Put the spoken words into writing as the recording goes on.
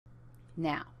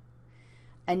Now,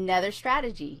 another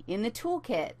strategy in the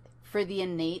toolkit for the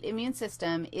innate immune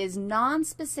system is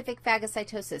nonspecific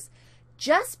phagocytosis.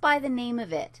 Just by the name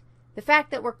of it, the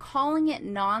fact that we're calling it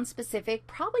nonspecific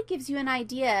probably gives you an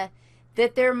idea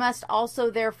that there must also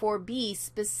therefore be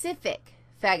specific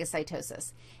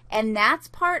phagocytosis. And that's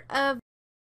part of,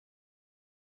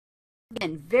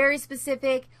 and very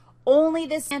specific, only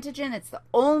this antigen, it's the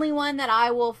only one that I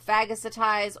will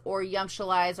phagocytize or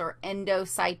yumptialize or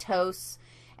endocytose.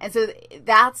 And so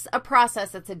that's a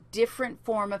process, that's a different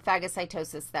form of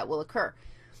phagocytosis that will occur.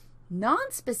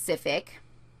 Nonspecific,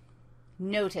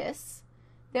 notice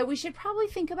that we should probably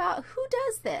think about who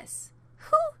does this.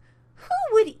 Who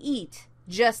would eat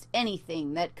just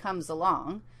anything that comes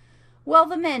along? Well,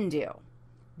 the men do.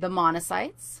 The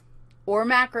monocytes or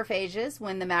macrophages,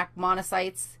 when the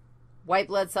monocytes, white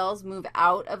blood cells, move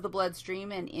out of the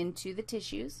bloodstream and into the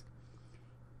tissues.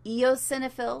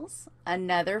 Eosinophils,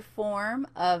 another form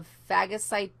of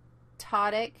phagocytic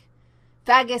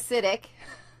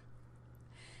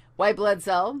white blood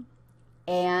cell,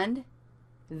 and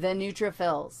the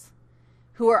neutrophils,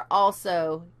 who are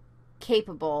also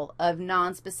capable of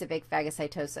nonspecific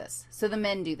phagocytosis. So the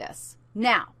men do this.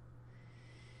 Now,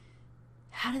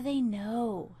 how do they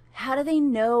know? How do they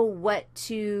know what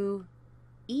to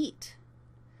eat?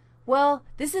 Well,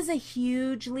 this is a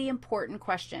hugely important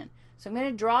question. So I'm going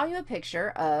to draw you a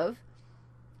picture of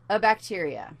a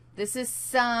bacteria. This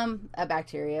is a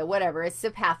bacteria, whatever. It's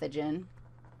a pathogen.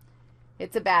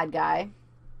 It's a bad guy.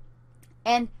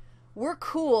 And we're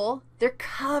cool. They're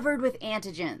covered with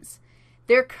antigens.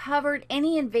 They're covered,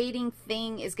 any invading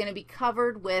thing is going to be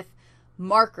covered with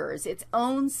markers, its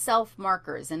own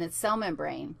self-markers in its cell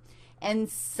membrane. And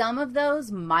some of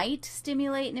those might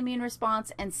stimulate an immune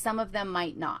response, and some of them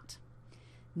might not.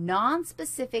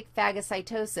 Nonspecific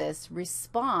phagocytosis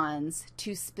responds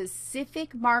to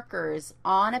specific markers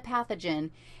on a pathogen,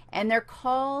 and they're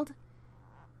called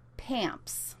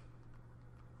PAMPs.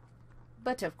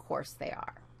 But of course they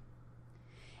are.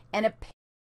 And a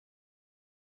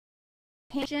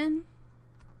pathogen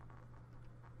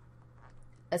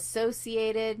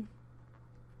associated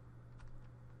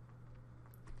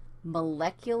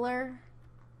molecular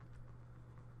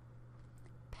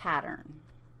pattern.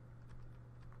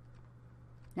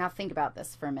 Now think about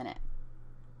this for a minute.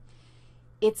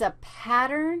 It's a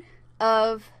pattern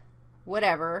of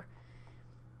whatever,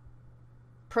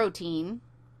 protein,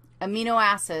 amino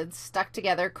acids stuck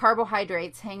together,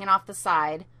 carbohydrates hanging off the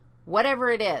side, whatever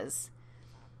it is.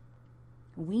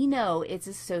 We know it's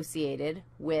associated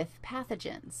with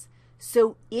pathogens.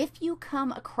 So if you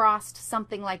come across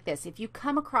something like this, if you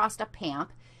come across a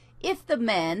PAMP, if the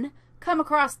men come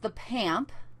across the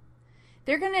PAMP,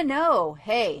 they're going to know,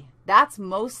 hey, that's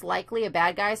most likely a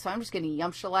bad guy, so I'm just going to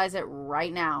yumptialize it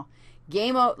right now.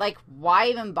 Game out, like, why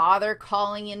even bother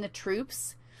calling in the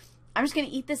troops? I'm just going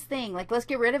to eat this thing. Like, let's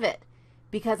get rid of it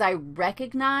because I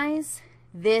recognize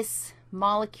this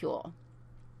molecule.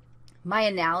 My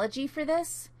analogy for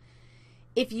this,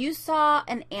 if you saw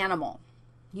an animal,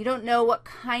 you don't know what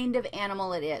kind of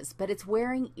animal it is, but it's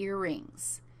wearing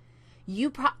earrings.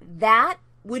 That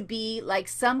would be like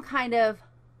some kind of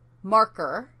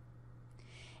marker,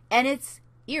 and its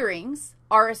earrings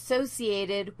are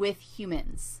associated with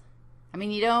humans. I mean,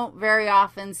 you don't very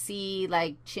often see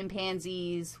like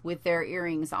chimpanzees with their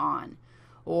earrings on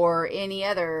or any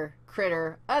other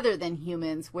critter other than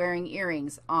humans wearing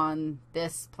earrings on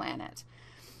this planet.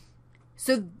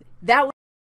 So that would,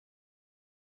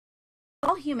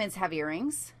 all humans have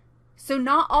earrings, so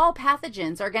not all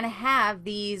pathogens are going to have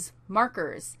these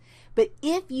markers. But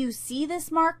if you see this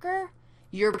marker,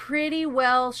 you're pretty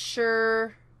well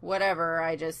sure, whatever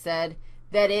I just said,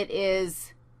 that it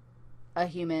is a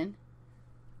human,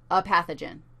 a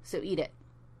pathogen. So eat it.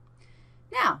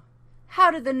 Now,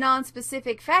 how do the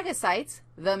nonspecific phagocytes,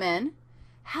 the men,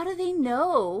 how do they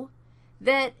know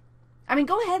that, I mean,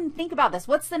 go ahead and think about this.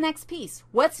 What's the next piece?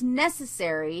 What's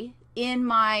necessary in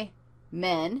my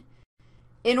men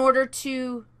in order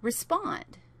to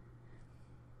respond?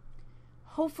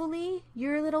 Hopefully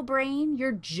your little brain,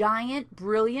 your giant,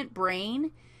 brilliant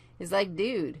brain is like,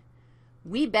 dude,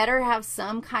 we better have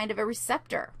some kind of a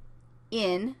receptor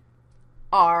in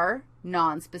our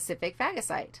nonspecific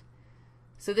phagocyte.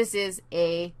 So this is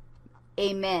a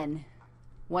men,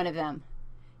 one of them,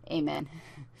 amen.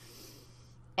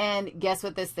 And guess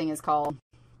what this thing is called?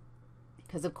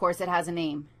 Because of course it has a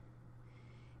name.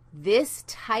 This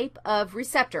type of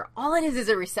receptor, all it is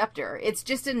a receptor. It's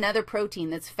just another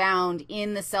protein that's found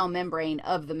in the cell membrane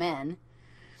of the men.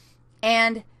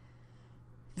 And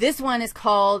this one is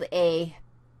called a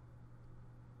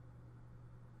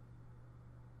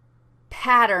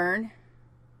pattern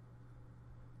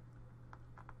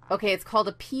Okay, it's called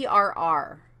a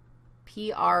PRR.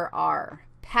 PRR.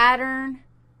 Pattern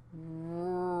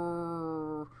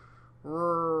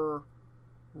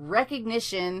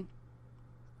recognition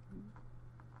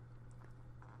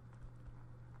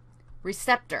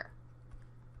receptor.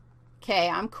 Okay,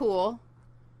 I'm cool.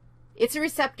 It's a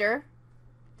receptor.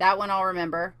 That one I'll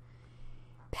remember.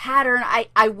 Pattern,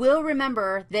 I will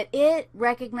remember that it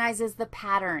recognizes the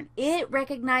pattern. It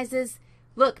recognizes,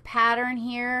 look, pattern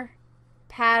here,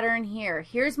 pattern here.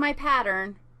 Here's my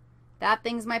pattern. That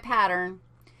thing's my pattern.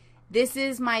 This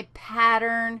is my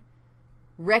pattern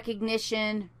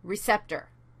recognition receptor.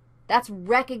 That's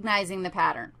recognizing the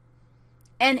pattern.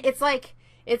 And it's like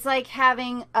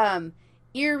having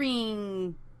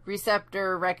earring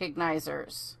receptor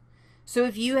recognizers. So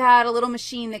if you had a little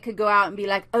machine that could go out and be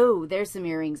like, oh, there's some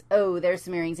earrings, oh, there's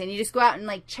some earrings, and you just go out and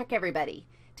like check everybody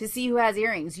to see who has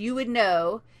earrings, you would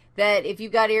know that if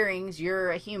you've got earrings,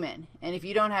 you're a human. And if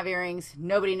you don't have earrings,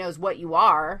 nobody knows what you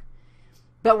are,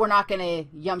 but we're not going to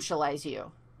yumptialize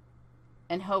you.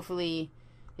 And hopefully,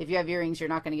 if you have earrings, you're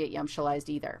not going to get yumptialized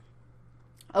either.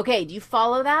 Okay, do you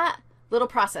follow that little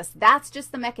process? That's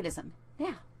just the mechanism.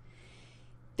 Yeah.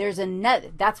 There's another,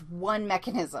 that's one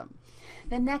mechanism.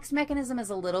 The next mechanism is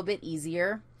a little bit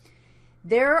easier.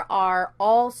 There are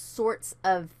all sorts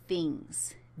of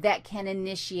things that can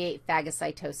initiate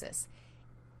phagocytosis.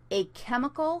 A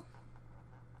chemical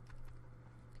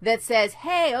that says,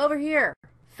 hey, over here,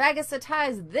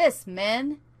 phagocytize this,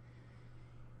 men.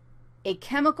 A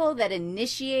chemical that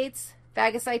initiates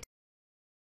phagocytosis.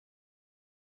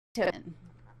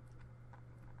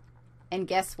 And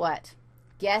guess what?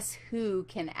 Guess who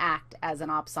can act as an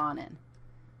opsonin?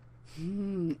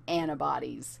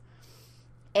 Antibodies.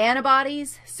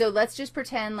 Antibodies, so let's just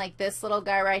pretend like this little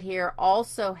guy right here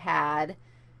also had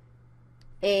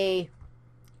a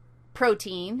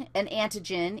protein, an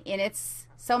antigen in its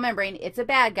cell membrane. It's a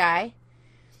bad guy.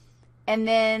 And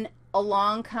then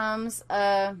along comes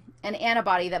an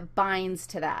antibody that binds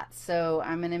to that. So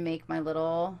I'm going to make my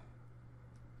little,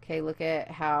 okay, look at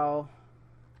how,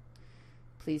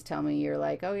 please tell me you're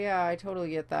like, oh yeah, I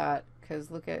totally get that,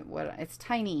 because look at what, it's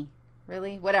tiny.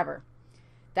 Really? Whatever.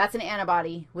 That's an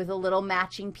antibody with a little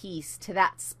matching piece to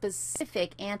that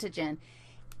specific antigen.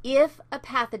 If a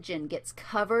pathogen gets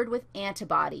covered with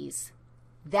antibodies,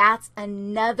 that's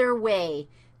another way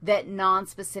that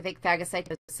nonspecific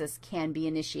phagocytosis can be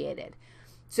initiated.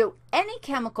 So any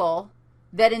chemical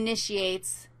that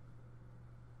initiates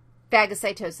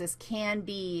phagocytosis can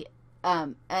be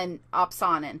an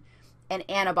opsonin, and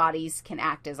antibodies can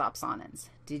act as opsonins.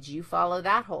 Did you follow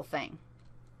that whole thing?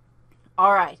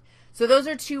 All right, so those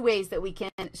are two ways that we can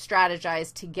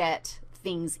strategize to get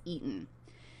things eaten.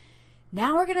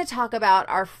 Now we're going to talk about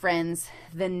our friends,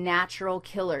 the natural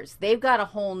killers. They've got a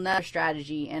whole nother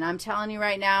strategy, and I'm telling you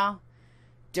right now,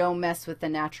 don't mess with the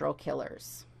natural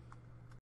killers.